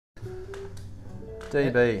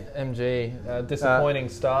DB. MG, disappointing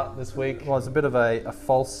start this week. Was a bit of a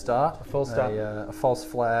false start. A false start. A false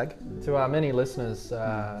flag. To our many listeners,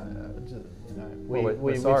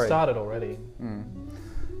 we've started already.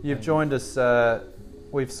 You've joined us.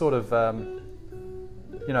 We've sort of, for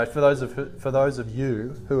those of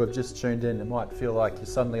you who have just tuned in, it might feel like you're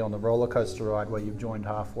suddenly on the roller coaster ride where you've joined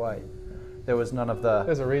halfway. There was none of the.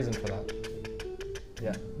 There's a reason for that.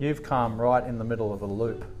 Yeah. You've come right in the middle of a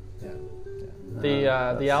loop.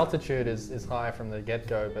 Yeah. The altitude is high from the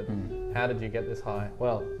get-go, but how did you get this high?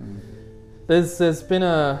 Well, there's been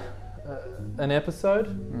an episode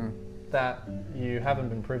that you haven't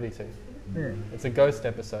been privy to. It's a ghost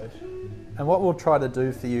episode. And what we'll try to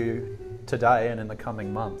do for you today and in the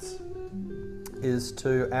coming months is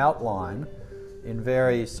to outline in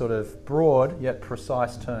very sort of broad yet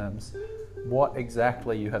precise terms what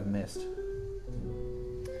exactly you have missed.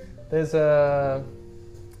 There's an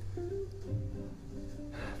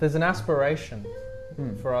aspiration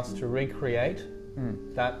for us to recreate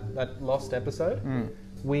that lost episode.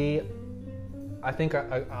 I think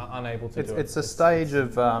are unable to do it. It's a stage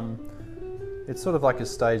of it's sort of like a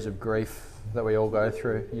stage of grief that we all go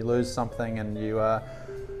through. You lose something, and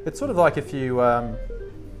it's sort of like if you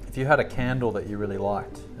had a candle that you really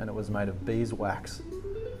liked, and it was made of beeswax,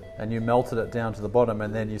 and you melted it down to the bottom,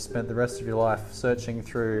 and then you spent the rest of your life searching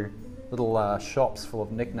through little shops full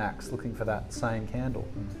of knickknacks looking for that same candle,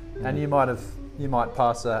 and you might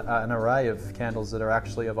pass an array of candles that are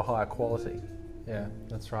actually of a higher quality. Yeah,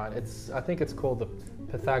 that's right. I think it's called the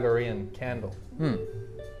Pythagorean candle.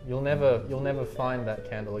 You'll never find that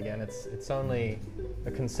candle again. It's only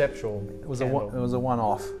a conceptual candle. It was a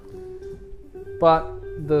one-off.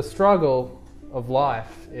 But the struggle of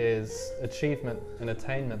life is achievement and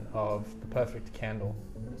attainment of the perfect candle.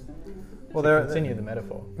 Well, continue the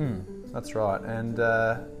metaphor. That's right. And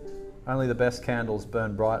only the best candles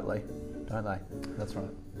burn brightly, don't they? That's right.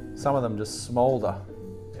 Some of them just smoulder.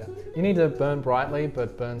 Yeah. You need to burn brightly,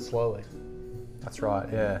 but burn slowly. That's right,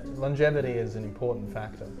 yeah. Longevity is an important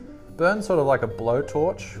factor. Burn sort of like a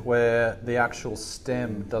blowtorch where the actual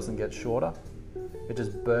stem doesn't get shorter. It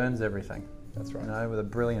just burns everything. That's right. With a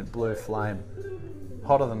brilliant blue flame.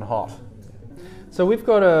 Hotter than hot. So we've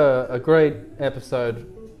got a great episode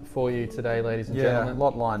for you today, ladies and gentlemen. A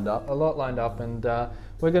lot lined up. And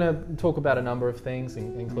we're going to talk about a number of things,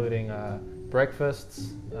 including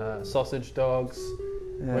breakfasts, sausage dogs.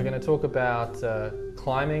 Yeah. We're going to talk about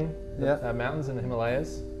climbing mountains in the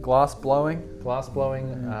Himalayas. Glass blowing,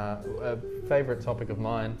 a favourite topic of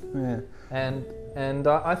mine. Yeah. And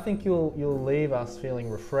I think you'll leave us feeling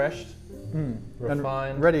refreshed,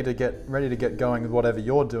 refined, and ready to get going with whatever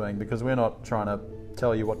you're doing, because we're not trying to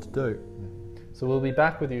tell you what to do. So we'll be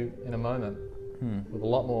back with you in a moment with a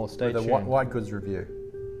lot more. Stay tuned. With a white goods review.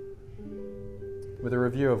 With a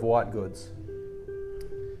review of white goods.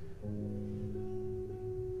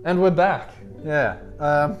 And we're back. Yeah.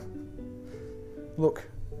 Look,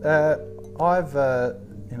 I've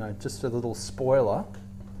just a little spoiler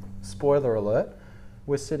alert.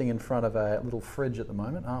 We're sitting in front of a little fridge at the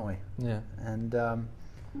moment, aren't we? Yeah. And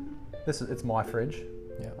it's my fridge.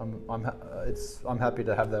 Yeah. I'm happy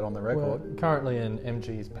to have that on the record. We're currently in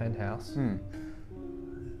MG's penthouse.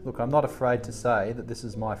 Look, I'm not afraid to say that this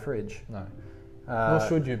is my fridge. No. Nor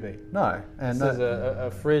should you be. No. And this is a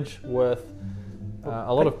fridge worth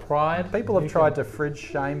a lot of pride. People have tried to fridge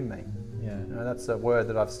shame me. Yeah. That's a word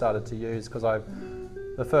that I've started to use because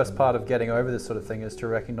the first part of getting over this sort of thing is to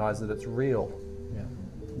recognise that it's real.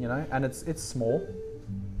 Yeah. And it's small.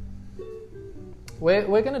 We're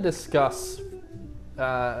going to discuss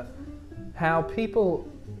how people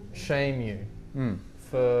shame you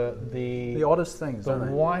for the oddest things, the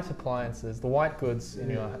white appliances, the white goods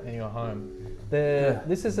in your home.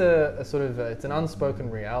 This is a sort of it's an unspoken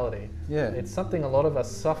reality. Yeah. It's something a lot of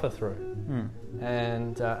us suffer through,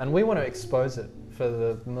 and we want to expose it for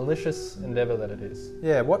the malicious endeavour that it is.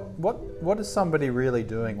 Yeah. What is somebody really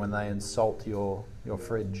doing when they insult your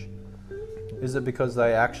fridge? Is it because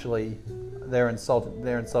they're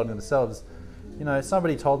insulting themselves?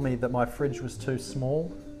 Somebody told me that my fridge was too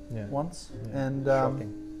small once, and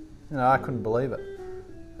shocking. I couldn't believe it.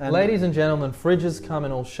 And ladies and gentlemen, fridges come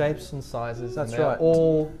in all shapes and sizes. That's and right.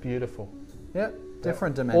 All beautiful. Yeah,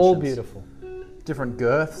 different dimensions. All beautiful. Different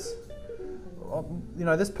girths.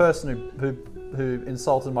 This person who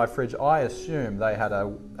insulted my fridge, I assume they had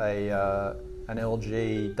an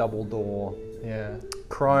LG double door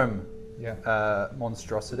chrome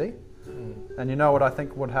monstrosity. And you know what I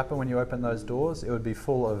think would happen when you open those doors? It would be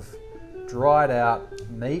full of dried out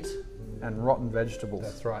meat and rotten vegetables.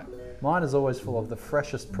 That's right. Mine is always full of the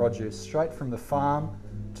freshest produce, straight from the farm,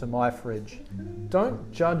 to my fridge.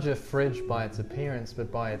 Don't judge a fridge by its appearance,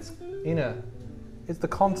 but by its inner. It's the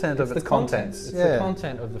content of its contents. It's the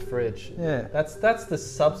content of the fridge. Yeah. That's the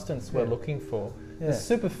substance we're looking for. Yeah. The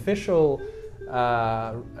superficial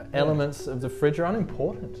elements of the fridge are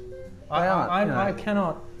unimportant. I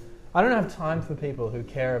don't have time for people who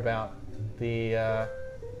care about the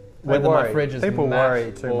whether my fridge is people matte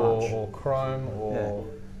worry too much. or chrome or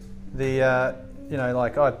the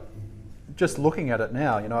like I just looking at it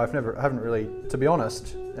now, I haven't really, to be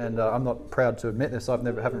honest, and I'm not proud to admit this,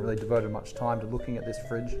 haven't really devoted much time to looking at this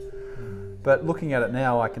fridge. But looking at it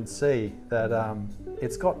now, I can see that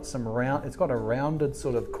it's got a rounded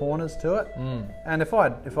sort of corners to it. And if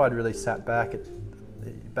I'd really sat back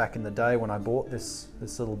in the day when I bought this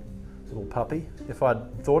little puppy, if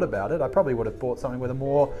I'd thought about it, I probably would have bought something with a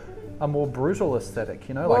more brutal aesthetic,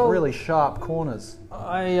 like really sharp corners.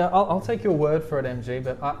 I'll take your word for it, MG.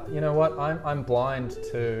 But you know what? I'm blind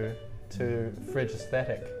to fridge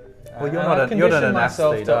aesthetic. Well, I've conditioned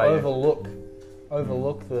myself aesthete, to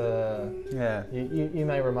overlook the. Yeah. You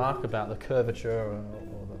may remark about the curvature or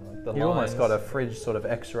the You almost lines. got a fridge sort of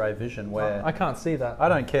X-ray vision where I can't see that. I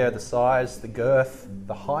don't care the size, the girth,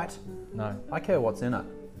 the height. No. I care what's in it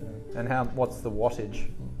and what's the wattage.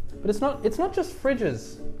 But it's not just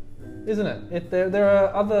fridges, isn't it? There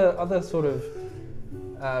are other sort of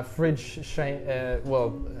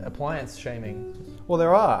appliance shaming. Well,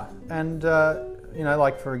 there are, and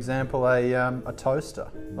like for example, a toaster.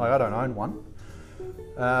 Like I don't own one,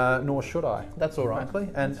 nor should I. That's all right. Frankly,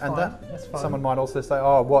 That's fine. Someone might also say,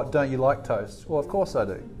 "Oh, what? Don't you like toast?" Well, of course I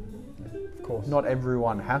do. Of course. Not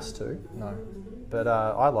everyone has to, No. but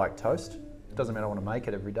I like toast. It doesn't mean I want to make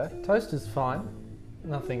it every day. Toast is fine.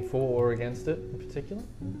 Nothing for or against it in particular.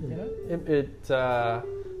 It's a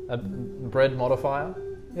bread modifier.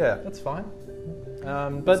 Yeah, That's fine.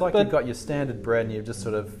 But it's like you've got your standard bread and you've just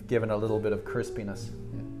sort of given a little bit of crispiness.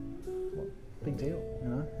 big deal.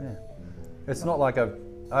 Yeah. It's not like I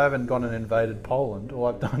haven't gone and invaded Poland. All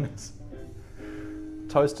I've done is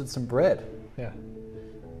toasted some bread.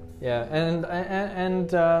 Yeah, and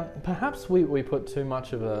perhaps we put too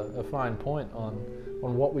much of a fine point on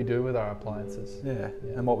what we do with our appliances. Yeah,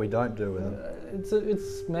 and what we don't do with them.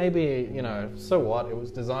 It's maybe, so what? It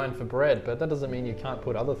was designed for bread, but that doesn't mean you can't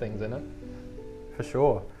put other things in it. For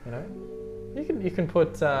sure. You can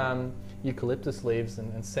put eucalyptus leaves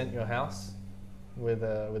and scent your house with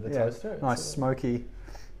a toaster. Nice smoky.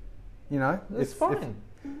 It's fine.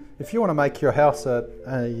 If you want to make your house a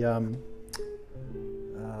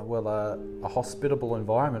hospitable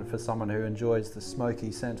environment for someone who enjoys the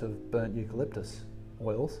smoky scent of burnt eucalyptus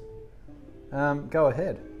oils, go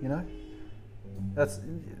ahead. That's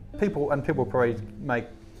people probably make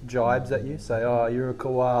jibes at you, say, "Oh, you're a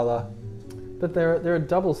koala." But there are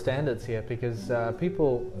double standards here because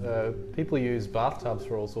people use bathtubs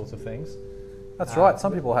for all sorts of things. That's right.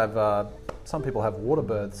 Some people have water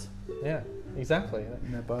births. Yeah, exactly.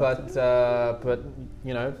 in their But bathtub.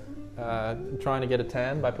 trying to get a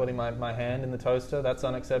tan by putting my hand in the toaster, that's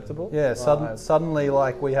unacceptable. Yeah, suddenly,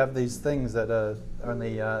 like we have these things that are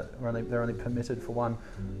they're only permitted for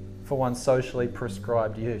one socially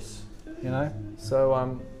prescribed use.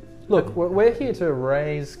 So look, we're here to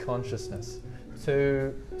raise consciousness,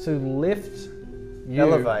 to lift you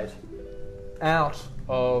Elevate out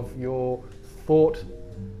of your thought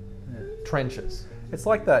trenches. It's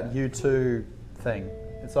like that U2 thing.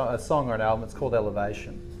 It's a song or an album. It's called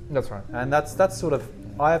Elevation. That's right. And that's sort of,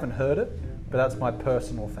 I haven't heard it, but that's my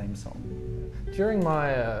personal theme song. During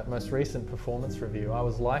my most recent performance review, I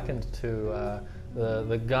was likened to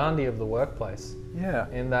the Gandhi of the workplace. Yeah.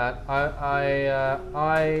 In that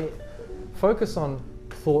I focus on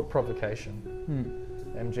thought provocation.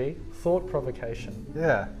 MG, thought provocation.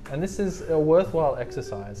 Yeah. And this is a worthwhile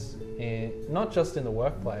exercise, not just in the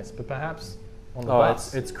workplace, but perhaps on the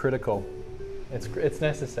bus. It's critical. It's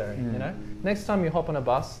necessary. Next time you hop on a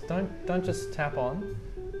bus, don't just tap on.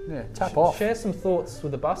 Yeah, tap off. Share some thoughts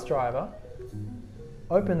with the bus driver.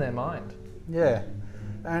 Open their mind. Yeah.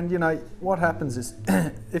 And what happens is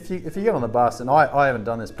if you get on the bus, and I haven't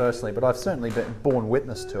done this personally, but I've certainly been borne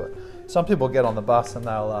witness to it. Some people get on the bus and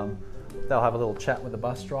they'll have a little chat with the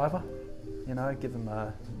bus driver, give them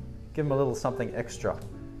a little something extra,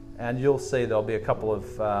 and you'll see there'll be a couple of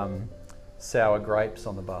sour grapes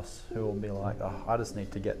on the bus who will be like, "Oh, I just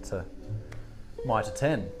need to get to Mitre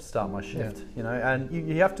 10 to start my shift," and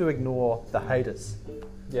you have to ignore the haters.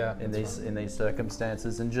 Yeah. In these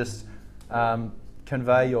circumstances, and just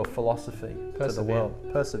convey your philosophy to the world.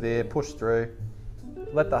 Persevere, push through.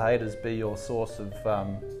 Let the haters be your source of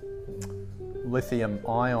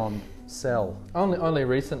lithium-ion cell. Only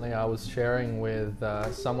recently I was sharing with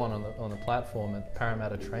someone on the platform at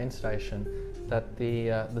Parramatta train station that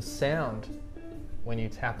the sound when you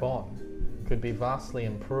tap on could be vastly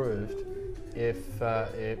improved if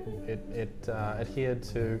it adhered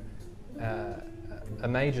to a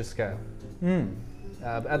major scale.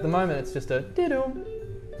 At the moment it's just a didum.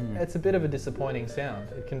 It's a bit of a disappointing sound.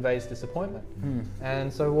 It conveys disappointment.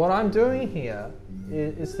 And so what I'm doing here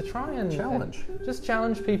is to try and just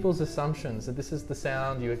challenge people's assumptions that this is the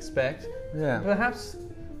sound you expect. Yeah. Perhaps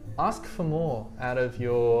ask for more out of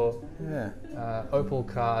your Opal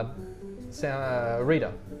card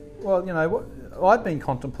reader. Well, you know, I've been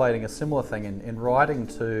contemplating a similar thing in writing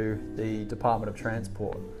to the Department of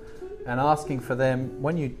Transport and asking for them,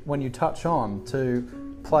 when you touch on, to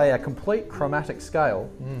play a complete chromatic scale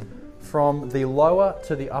from the lower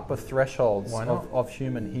to the upper thresholds of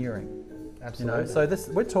human hearing. Absolutely. You know,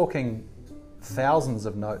 so we're talking thousands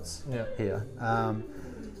of notes here,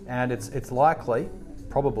 and it's likely,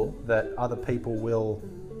 probable, that other people will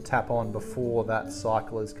tap on before that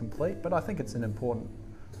cycle is complete. But I think it's an important.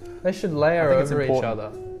 They should layer over each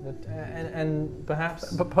other, and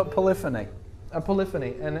perhaps polyphony. A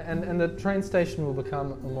polyphony, and the train station will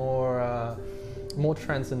become a more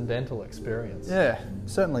transcendental experience. Yeah,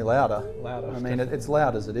 certainly louder. Louder. I mean, it's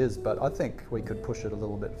loud as it is, but I think we could push it a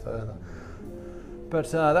little bit further. But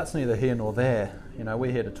that's neither here nor there. You know,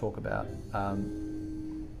 we're here to talk about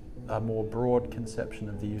a more broad conception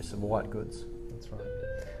of the use of white goods. That's right.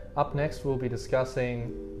 Up next, we'll be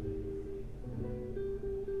discussing.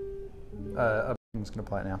 I'm just going to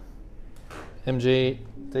play it now. MG.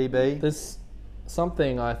 DB. There's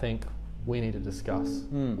something I think we need to discuss.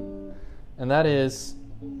 And that is,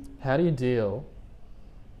 how do you deal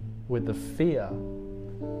with the fear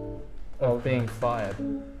of being fired?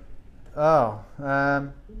 And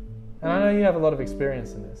I know you have a lot of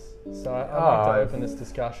experience in this, so I'd like to open this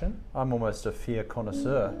discussion. I'm almost a fear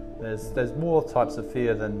connoisseur. There's more types of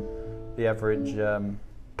fear than the average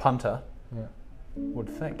punter would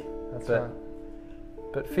think. That's right.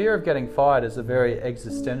 But fear of getting fired is a very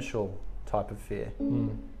existential type of fear.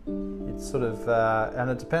 It's sort of, and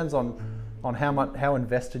it depends on how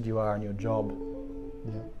invested you are in your job.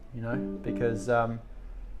 You know, because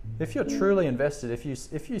if you're truly invested, if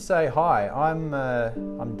you say, "Hi, I'm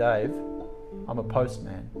Dave, I'm a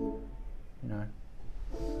postman," you know,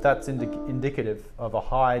 that's indicative of a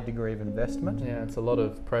high degree of investment. Yeah, it's a lot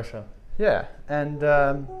of pressure. Yeah, and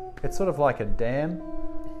it's sort of like a dam,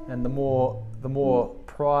 and the more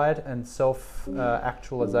pride and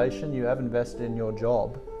self-actualization you have invested in your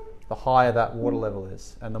job, the higher that water level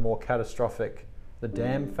is, and the more catastrophic the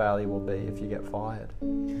dam failure will be if you get fired.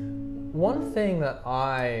 One thing that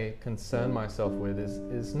I concern myself with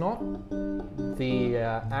is not the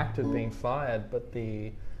act of being fired, but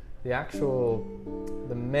the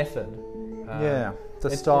method. The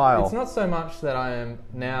style. It's not so much that I am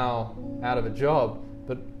now out of a job,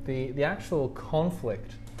 but the actual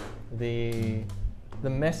conflict, the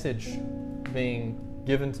message being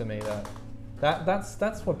given to me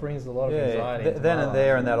that's what brings a lot of anxiety. Then and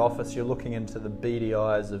there in that office, you're looking into the beady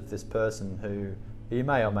eyes of this person who you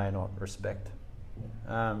may or may not respect,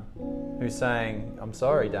 who's saying, "I'm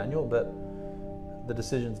sorry, Daniel, but the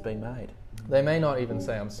decision's been made." They may not even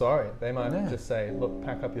say, "I'm sorry." They might just say, "Look,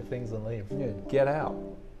 pack up your things and leave." Yeah, get out.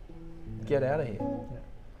 Get out of here. Yeah.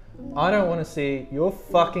 I don't want to see your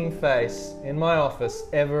fucking face in my office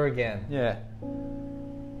ever again. Yeah.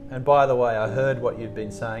 And by the way, I heard what you've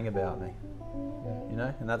been saying about me. You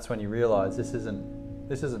know, and that's when you realise this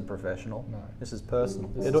isn't professional. No. This is personal.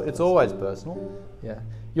 It's always personal. Yeah.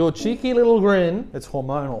 Your cheeky little grin. It's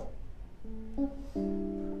hormonal.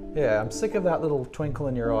 Yeah, I'm sick of that little twinkle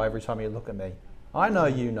in your eye every time you look at me. I know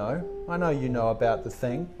you know. I know you know about the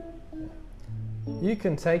thing. You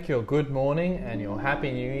can take your good morning and your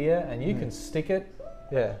happy new year and you can stick it.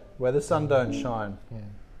 Yeah, where the sun don't shine. Yeah.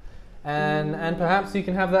 And perhaps you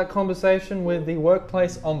can have that conversation with the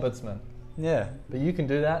workplace ombudsman. Yeah. But you can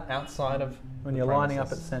do that outside of when you're lining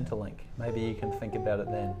up at Centrelink. Maybe you can think about it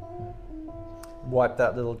then. Wipe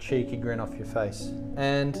that little cheeky grin off your face.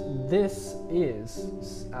 And this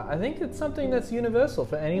is, I think it's something that's universal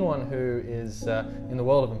for anyone who is in the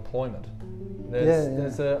world of employment.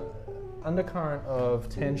 There's a undercurrent of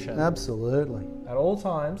tension. Absolutely. At all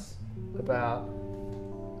times about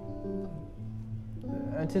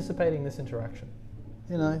anticipating this interaction.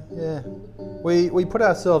 You know, yeah. We put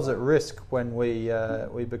ourselves at risk when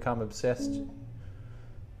we become obsessed.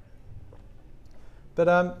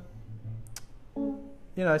 But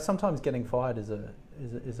you know, sometimes getting fired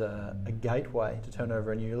is a gateway to turn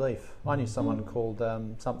over a new leaf. I knew someone called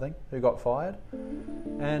something who got fired,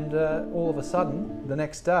 and all of a sudden, the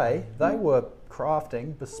next day, they were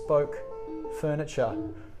crafting bespoke furniture.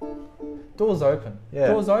 Doors open. Yeah,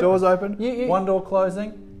 Doors open. Doors open. You- One door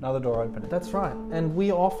closing, another door opening. That's right. And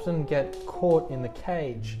we often get caught in the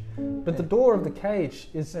cage, but the door of the cage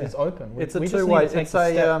is open. It's a we just two-way- need to take it's the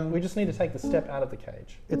a, step- we just need to take the step out of the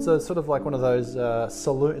cage. It's a sort of like one of those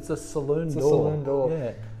saloon. It's a saloon It's a door. saloon door.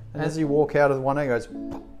 Yeah. And as you walk out of the one, it goes.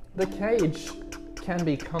 The cage can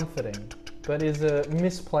be comforting, but is a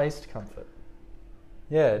misplaced comfort.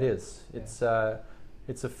 Yeah, it is.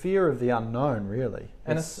 It's a fear of the unknown, really.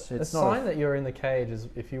 And it's a not sign that you're in the cage is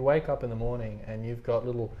if you wake up in the morning and you've got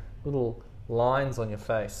little lines on your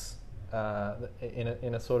face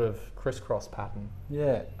in a sort of crisscross pattern.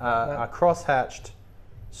 Yeah, cross-hatched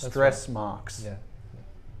stress marks. Yeah.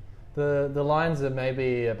 The lines are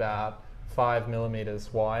maybe about 5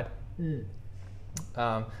 millimeters wide.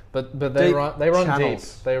 But they Deep run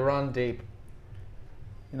channels. deep. They run deep.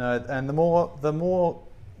 You know, and the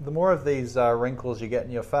more of these wrinkles you get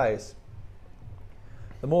in your face,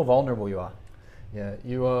 the more vulnerable you are. Yeah,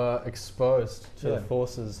 you are exposed to Yeah. the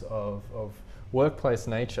forces of workplace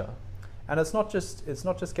nature. And it's not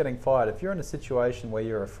just getting fired. If you're in a situation where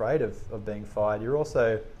you're afraid of being fired, you're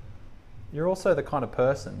also the kind of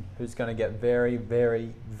person who's going to get very,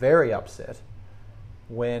 very, very upset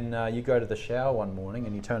when you go to the shower one morning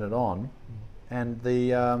and you turn it on, and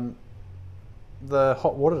the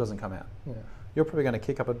hot water doesn't come out. Yeah. You're probably going to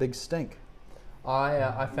kick up a big stink.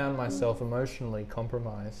 I found myself emotionally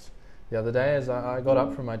compromised the other day as I got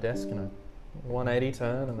up from my desk in a 180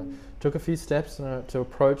 turn and I took a few steps to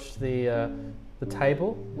approach the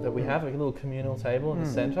table that we have, a little communal table in the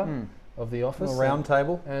centre of the office. A round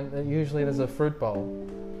table. And usually there's a fruit bowl.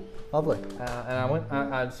 Lovely. And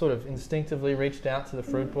I sort of instinctively reached out to the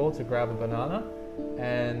fruit bowl to grab a banana,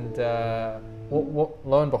 and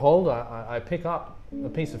lo and behold, I pick up a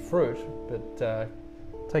piece of fruit, but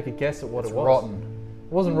take a guess at what It's it was. rotten.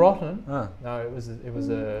 It wasn't rotten. Ah. No, it was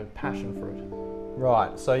a passion fruit.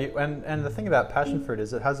 Right. So and the thing about passion fruit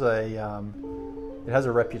is it has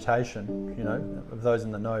a reputation, you know, of those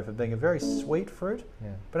in the know for being a very sweet fruit.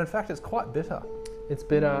 Yeah. But in fact, it's quite bitter. It's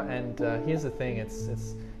bitter, and here's the thing: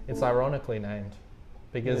 it's ironically named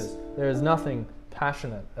because Yes. there is nothing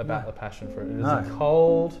passionate about the passion fruit. It is No. a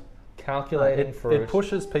cold, calculating fruit. It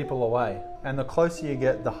pushes people away, and the closer you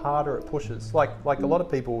get, the harder it pushes. Like a lot of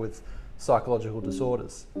people with psychological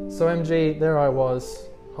disorders. So MG, there I was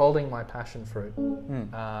holding my passion fruit.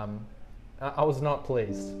 I was not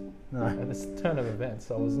pleased No. at this turn of events.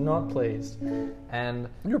 I was not pleased, and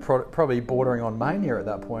You're probably bordering on mania at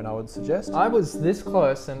that point, I would suggest. I was this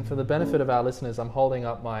close. And for the benefit of our listeners, I'm holding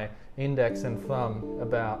up my index and thumb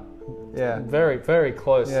about very, very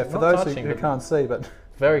close. Yeah, for Not those touching, who but can't see, but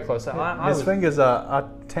very close. I his was, fingers are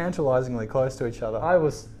tantalizingly close to each other. I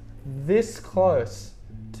was this close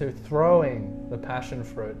to throwing the passion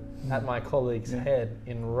fruit at my colleague's head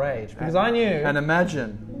in rage because I knew. And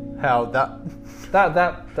imagine how that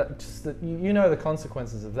you know the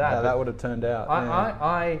consequences of that. how that would have turned out.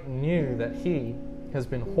 I knew that he has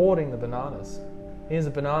been hoarding the bananas. He's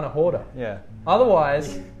a banana hoarder. Yeah.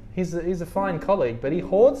 Otherwise, he's a fine colleague, but he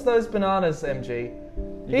hoards those bananas, MG.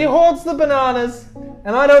 He hoards the bananas,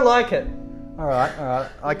 and I don't like it. All right.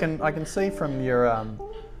 I can see from your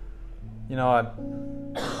you know,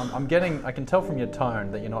 I can tell from your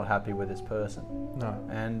tone that you're not happy with this person. No.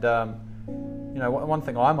 And you know, one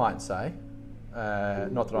thing I might say,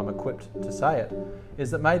 not that I'm equipped to say it,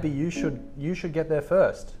 is that maybe you should get there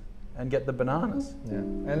first and get the bananas. Yeah.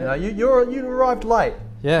 And you arrived late.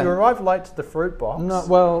 Yeah. You arrived late to the fruit box. No,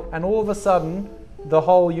 well, and all of a sudden, the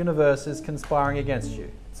whole universe is conspiring against you.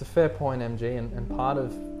 it's a fair point, MG, and part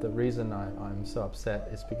of the reason I'm so upset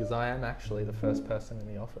is because I am actually the first person in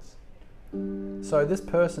the office. So this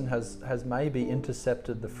person has maybe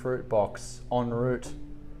intercepted the fruit box en route,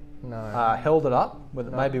 No. held it up No.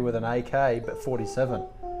 maybe with an AK, but 47.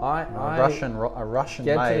 I A Russian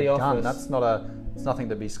get to made the gun. office. It's nothing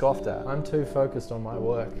to be scoffed at. I'm too focused on my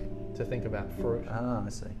work to think about fruit. Ah, I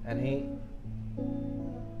see. And he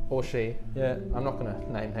or she, Yeah. I'm not going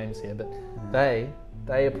to name names here, but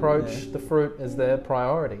they approach the fruit as their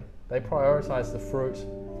priority. They prioritize the fruit.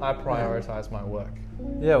 I prioritize my work.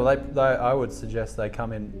 Yeah, well, they I would suggest they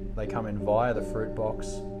come in via the fruit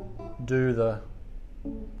box, do the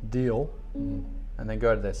deal, and then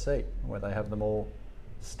go to their seat where they have them all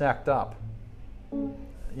stacked up,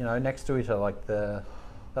 you know, next to each other, like that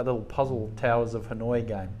little puzzle Towers of Hanoi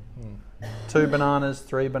game. 2 bananas,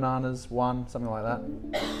 3 bananas, 1, something like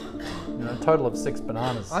that. Total of 6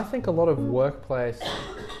 bananas. I think a lot of workplace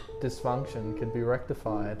dysfunction could be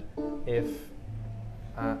rectified if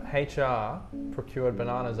HR procured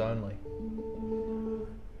bananas only.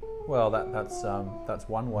 Well, that's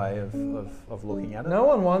one way of looking at it. No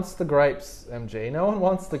one wants the grapes, MG. No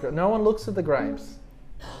one looks at the grapes.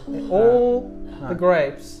 All the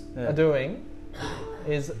grapes are doing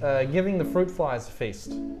is giving the fruit flies a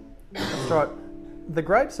feast. That's right. The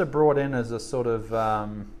grapes are brought in as a sort of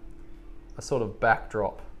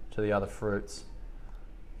backdrop to the other fruits.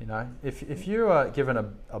 If you are given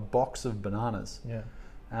a box of bananas,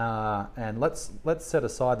 and let's set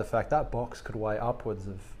aside the fact that box could weigh upwards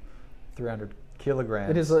of 300 kilograms.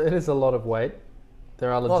 It is a lot of weight.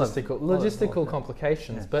 There are logistical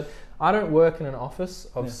complications, but I don't work in an office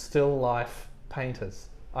of still life painters.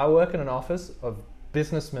 I work in an office of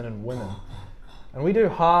businessmen and women, and we do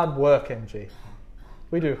hard work, MG.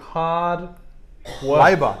 We do hard work.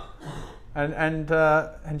 Labour,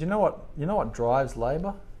 and you know what drives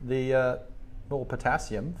labour?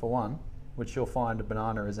 Potassium for one, which you'll find a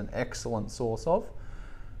banana is an excellent source of.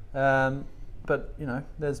 But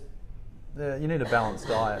you need a balanced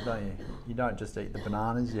diet, don't you? You don't just eat the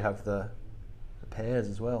bananas; you have the pears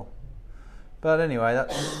as well. But anyway,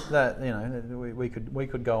 we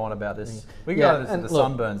could go on about this. We could go on this. The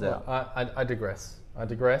sun burns out. I digress.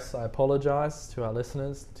 I apologise to our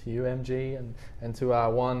listeners, to you, MG, and to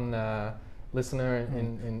our one listener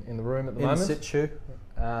in the room at the moment. In situ.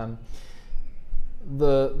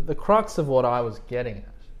 The crux of what I was getting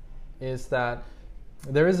at is that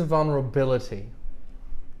there is a vulnerability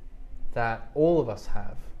that all of us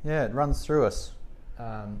have. Yeah, it runs through us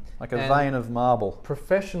like a vein of marble.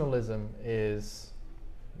 Professionalism is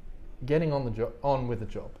getting on with the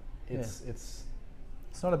job. It's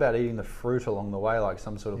not about eating the fruit along the way like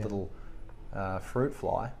some sort of little fruit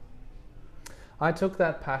fly. I took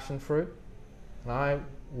that passion fruit and I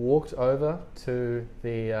walked over to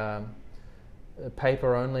the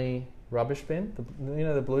paper-only rubbish bin,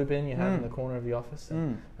 the blue bin you have in the corner of the office,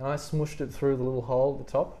 and I smushed it through the little hole at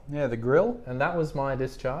the top. Yeah, the grill. And that was my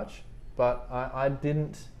discharge. But I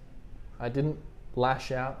didn't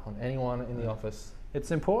lash out on anyone in the office.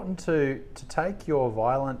 It's important to take your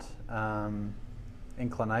violent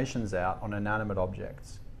inclinations out on inanimate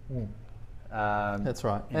objects. That's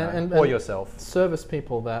right. Or yourself. Service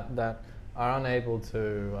people that are unable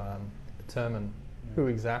to determine who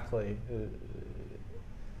exactly.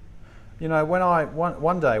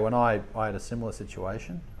 One day when I had a similar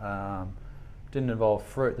situation, didn't involve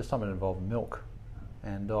fruit. This time it involved milk,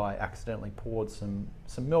 and I accidentally poured some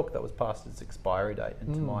milk that was past its expiry date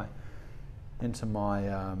into my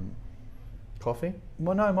coffee.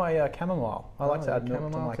 Well, no, my chamomile. I like to add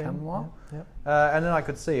milk to my chamomile. Yep. And then I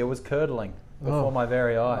could see it was curdling before my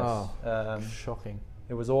very eyes. Shocking.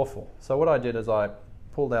 It was awful. So what I did is I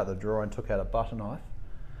pulled out the drawer and took out a butter knife.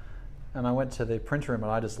 And I went to the printer room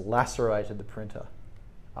and I just lacerated the printer.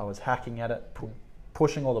 I was hacking at it,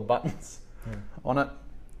 pushing all the buttons on it.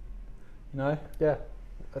 Yeah,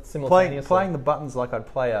 that's simultaneously. Playing the buttons like I'd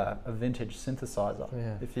play a vintage synthesizer.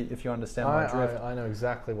 Yeah. If you understand my drift. I know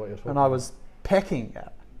exactly what you're talking about. And I was pecking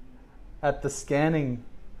at the scanning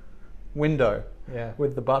window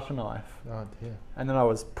with the butter knife. Oh dear. And then I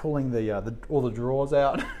was pulling all the drawers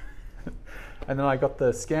out. And then I got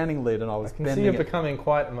the scanning lid, and I was bending it. See, you're becoming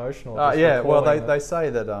quite emotional. Well, they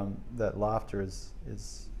say that that laughter is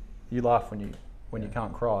you laugh when you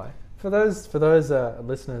can't cry. For those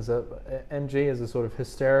listeners, MG is a sort of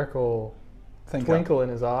hysterical twinkle in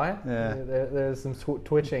his eye. Yeah. There's some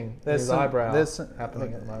twitching in his eyebrow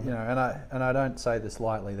happening at the moment. And I don't say this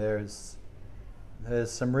lightly. There's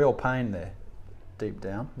some real pain there, deep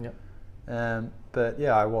down. Yep. But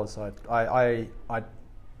yeah,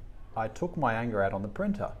 I took my anger out on the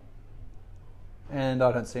printer, and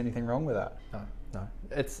I don't see anything wrong with that. No.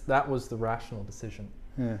 That was the rational decision.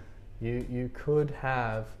 Yeah. You could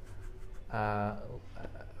have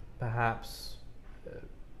perhaps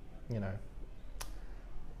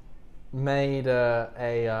made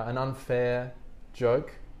an unfair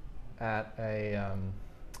joke at a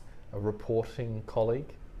reporting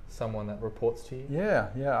colleague, someone that reports to you. Yeah.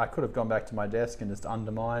 I could have gone back to my desk and just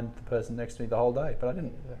undermined the person next to me the whole day, but I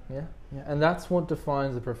didn't. Yeah. And that's what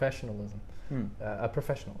defines a professionalism. A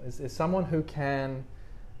professional is someone who can,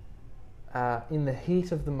 in the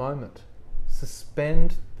heat of the moment,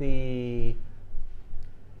 suspend the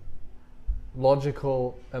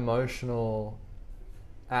logical, emotional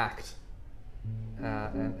act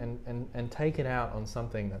and take it out on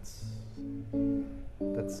something that's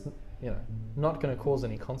not going to cause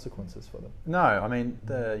any consequences for them. No, I mean,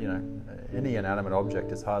 any inanimate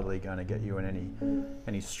object is hardly going to get you in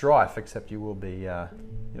any strife, except you will be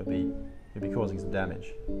you'll be causing some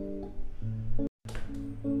damage.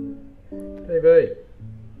 PB.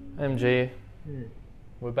 MG,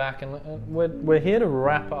 we're back and we're here to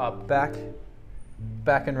wrap up.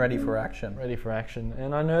 Back and ready for action. Ready for action.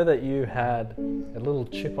 And I know that you had a little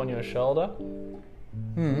chip on your shoulder.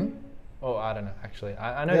 Oh, I don't know. Actually,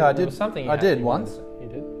 I know there was something. I did once. You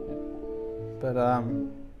did. Yeah. But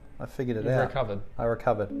I figured it out. Recovered. I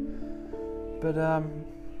recovered. But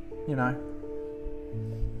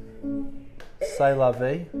c'est la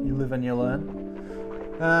vie. You live and you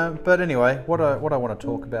learn. But anyway, what I want to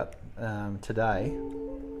talk about today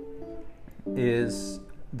is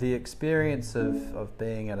the experience of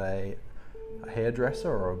being at a hairdresser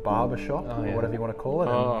or a barber shop or whatever you want to call it.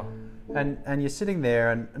 And you're sitting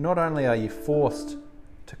there, and not only are you forced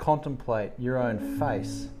to contemplate your own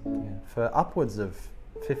face for upwards of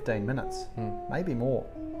 15 minutes, maybe more.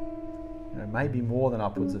 Maybe more than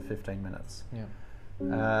upwards of 15 minutes.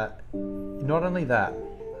 Not only that,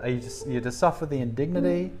 you to suffer the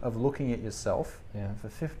indignity of looking at yourself for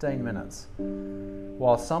 15 minutes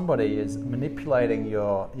while somebody is manipulating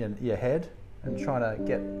your head and trying to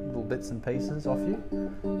get little bits and pieces off you.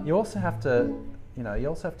 You also have to, you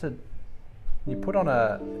have to put on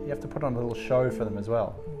a little show for them as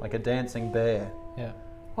well, like a dancing bear.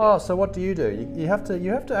 So what do? You have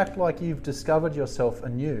to act like you've discovered yourself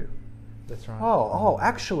anew. That's right.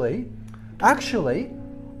 Actually,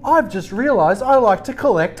 I've just realised I like to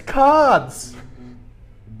collect cards.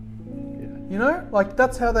 Like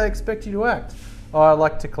that's how they expect you to act. Oh, I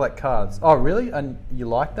like to collect cards. Oh, really? And you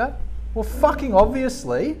like that? Well, fucking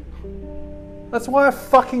obviously. That's why I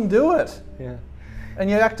fucking do it. Yeah. And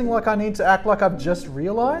you're acting like I need to act like I've just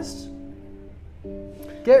realised?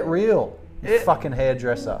 Get real, you fucking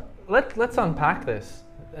hairdresser. Let's unpack this.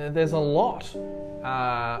 There's a lot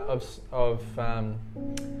of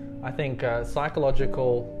I think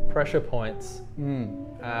psychological pressure points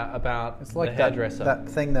about it's like the hairdresser.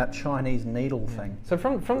 that Chinese needle thing. So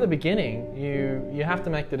from the beginning, you have to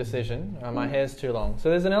make the decision. My hair's too long. So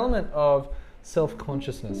there's an element of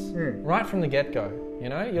self-consciousness right from the get-go.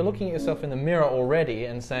 You're looking at yourself in the mirror already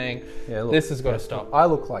and saying, "This has got to stop. I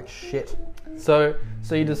look like shit." So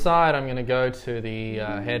you decide, I'm going to go to the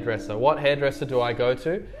hairdresser. What hairdresser do I go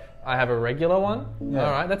to? I have a regular one. Yeah.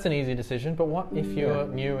 All right, that's an easy decision. But what if you're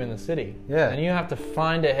new in the city? Yeah. And you have to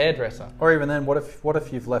find a hairdresser? Or even then, what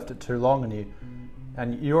if you've left it too long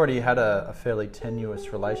and you already had a fairly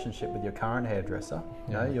tenuous relationship with your current hairdresser?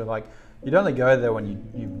 You're like, you'd only go there when you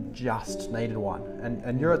just needed one,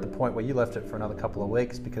 and you're at the point where you left it for another couple of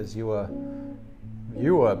weeks because you were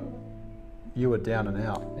down and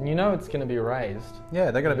out. And it's going to be raised.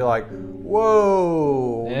 Yeah, they're going to be like,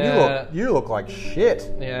 whoa, you look like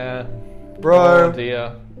shit. Yeah. Bro. Oh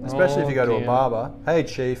dear. Especially if you go to a barber. Hey,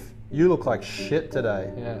 chief, you look like shit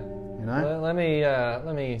today. Yeah. Let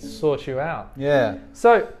me sort you out. Yeah.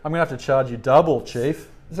 So I'm going to have to charge you double, chief.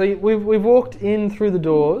 So we've walked in through the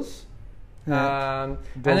doors. Doors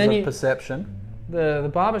and then of perception. The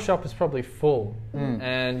barber shop is probably full.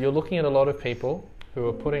 And you're looking at a lot of people who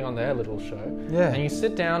are putting on their little show. Yeah. And you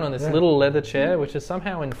sit down on this little leather chair, which is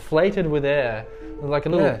somehow inflated with air. There's like a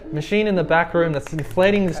little machine in the back room that's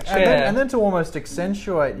inflating this chair. And then to almost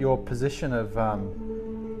accentuate your position of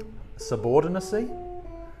subordinacy,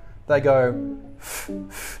 they go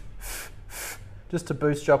just to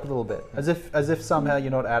boost you up a little bit, as if somehow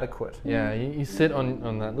you're not adequate. Yeah, you sit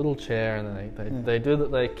on that little chair and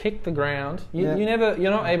they kick the ground.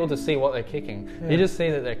 You're not able to see what they're kicking. You just see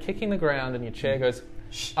that they're kicking the ground and your chair goes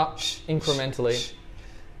up incrementally.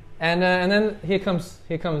 And then here comes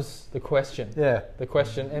the question. Yeah. The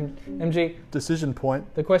question, MG. Decision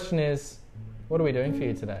point. The question is, what are we doing for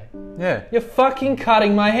you today? Yeah. You're fucking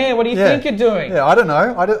cutting my hair. What do you think you're doing? Yeah, I don't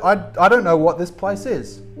know. I don't know what this place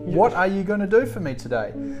is. What are you going to do for me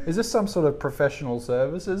today? Is this some sort of professional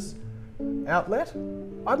services outlet?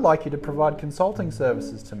 I'd like you to provide consulting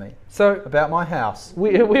services to me. So about my house.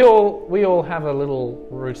 We all have a little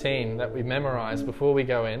routine that we memorize before we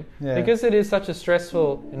go in, because it is such a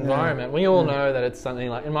stressful environment. We all know that it's something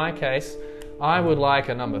like, in my case, I would like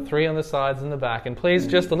a number 3 on the sides and the back, and please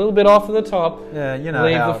just a little bit off at the top. Yeah, you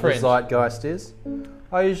know how the zeitgeist is.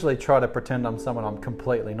 I usually try to pretend I'm someone I'm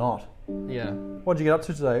completely not. Yeah. What'd you get up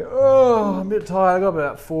to today? Oh, I'm a bit tired. I got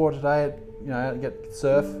about 4 today. Get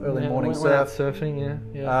surf, early morning went out surf. surfing, yeah.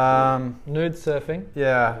 Nude surfing.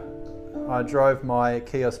 Yeah. I drove my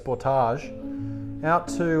Kia Sportage out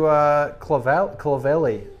to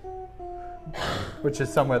Clovelly, which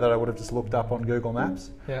is somewhere that I would have just looked up on Google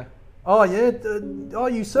Maps. Yeah. Oh yeah, oh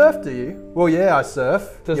you surf, do you? Well, yeah, I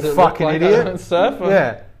surf. Does you it look fucking like idiot. I don't surf? Or-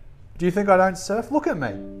 Yeah. Do you think I don't surf? Look at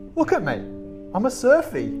me. Look at me. I'm a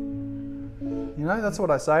surfy. You know, that's what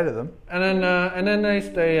I say to them. And then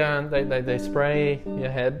they spray your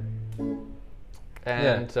head.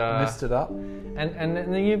 And mist it up. and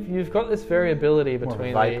then you've got this variability More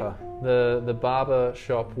between vapour. the barber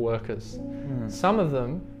shop workers. Some of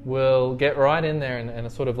them will get right in there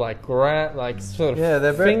and sort of like They're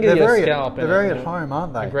very, finger they're your very, scalp they're in very an at home,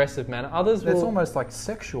 aren't they? aggressive manner. Others It's will almost like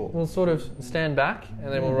sexual. sort of stand back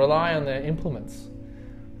and they will rely on their implements.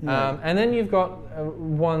 Yeah. And then you've got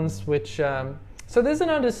ones which. So there's an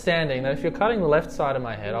understanding that if you're cutting the left side of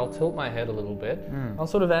my head, I'll tilt my head a little bit. I'll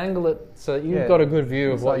sort of angle it so that you've got a good view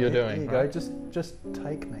of It's what like, you're here doing. you right? go. Just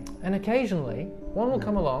take me. And occasionally, one will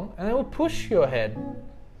come along and they will push your head.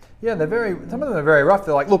 Yeah, some of them are very rough.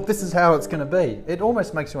 They're like, look, this is how it's going to be. It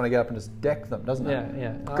almost makes you want to get up and just deck them, doesn't it?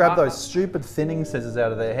 Yeah. Grab those stupid thinning scissors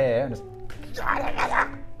out of their hair and just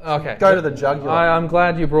Okay. go to the jugular. I'm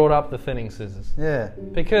glad you brought up the thinning scissors. Yeah.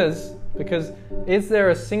 Because is there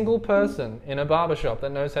a single person in a barbershop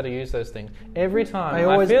that knows how to use those things? Every time They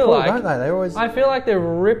always I feel pull, like don't they? They always. I feel like they're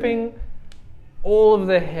ripping all of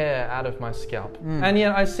the hair out of my scalp, and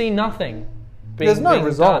yet I see nothing. There's no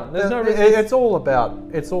result. Done. There's no It's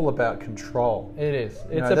all about control. It is.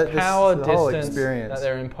 You It's know, a power the whole distance experience. that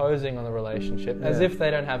they're imposing on the relationship. As Yeah. if they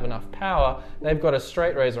don't have enough power, they've got a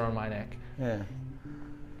straight razor on my neck. Yeah.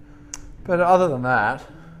 But other than that,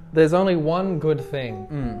 There's only one good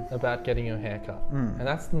thing about getting your hair cut, and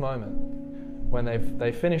that's the moment when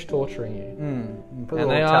they finish torturing you. put a And little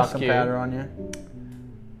they ask talcum you- powder on you.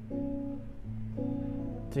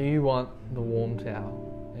 Do you want the warm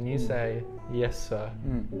towel? And you say, yes, sir.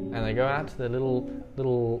 And they go out to the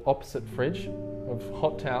little opposite fridge of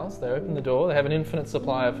hot towels. They open the door. They have an infinite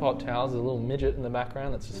supply of hot towels. There's a little midget in the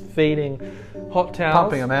background that's just feeding hot towels.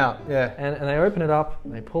 Pumping them out. Yeah. And they open it up,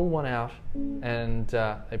 and they pull one out, and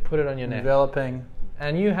they put it on your neck. Developing.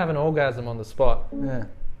 And you have an orgasm on the spot. Yeah.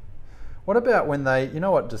 What about when they? You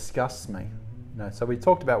know what disgusts me? So we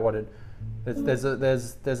talked about what it. There's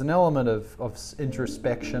an element of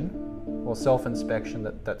introspection or self-inspection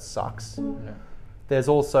that sucks. Yeah. There's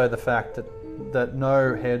also the fact that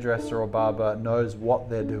no hairdresser or barber knows what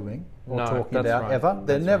they're doing or No, talking that's about right. ever.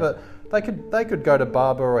 They're That's never. They could go to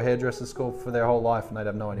barber or hairdresser school for their whole life and they'd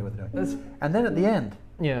have no idea what they're doing. And then at the end,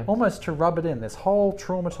 Yeah. almost to rub it in, this whole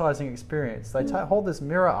traumatizing experience, they hold this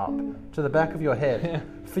mirror up to the back of your head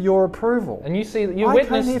for your approval. And you see that you I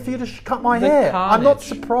witness. came here for you to cut my the hair. I'm not carnage.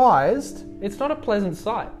 surprised. It's not a pleasant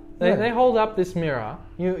sight. Yeah. They hold up this mirror.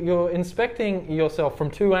 You're inspecting yourself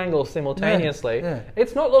from two angles simultaneously. Yeah.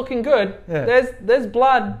 It's not looking good. Yeah. There's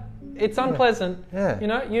blood. It's unpleasant. Yeah. You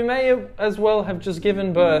know, you may as well have just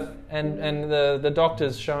given birth, and the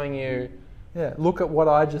doctor's showing you. Yeah, look at what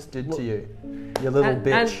I just did to you, you little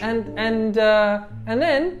bitch. And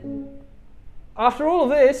then after all of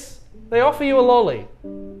this, they offer you a lolly,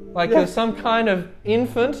 like Yeah. you're some kind of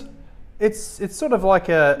infant. It's sort of like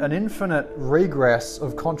an infinite regress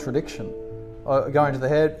of contradiction. Going to the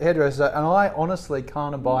hairdresser, and I honestly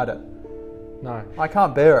can't abide it. No. I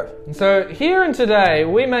can't bear it. And so here and today,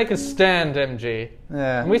 we make a stand, MG.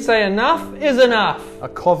 Yeah, And we say enough is enough. a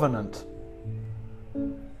covenant.